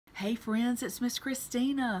Hey friends, it's Miss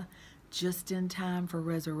Christina. Just in time for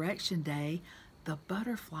Resurrection Day, the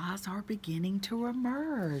butterflies are beginning to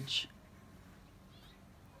emerge.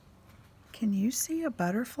 Can you see a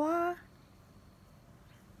butterfly?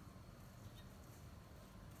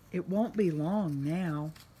 It won't be long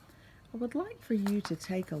now. I would like for you to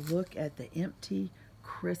take a look at the empty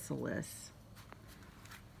chrysalis.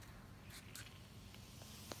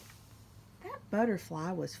 That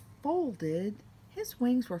butterfly was folded. His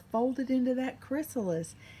wings were folded into that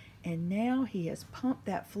chrysalis, and now he has pumped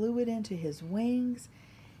that fluid into his wings,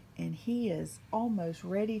 and he is almost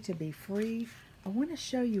ready to be free. I want to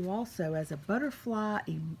show you also, as a butterfly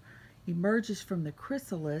emerges from the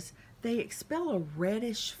chrysalis, they expel a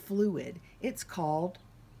reddish fluid. It's called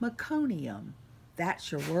meconium.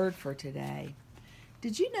 That's your word for today.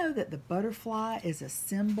 Did you know that the butterfly is a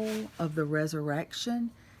symbol of the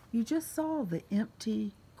resurrection? You just saw the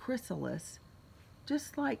empty chrysalis.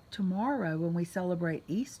 Just like tomorrow when we celebrate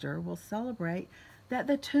Easter, we'll celebrate that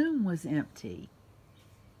the tomb was empty.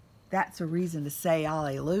 That's a reason to say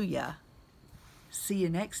hallelujah. See you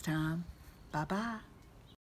next time. Bye-bye.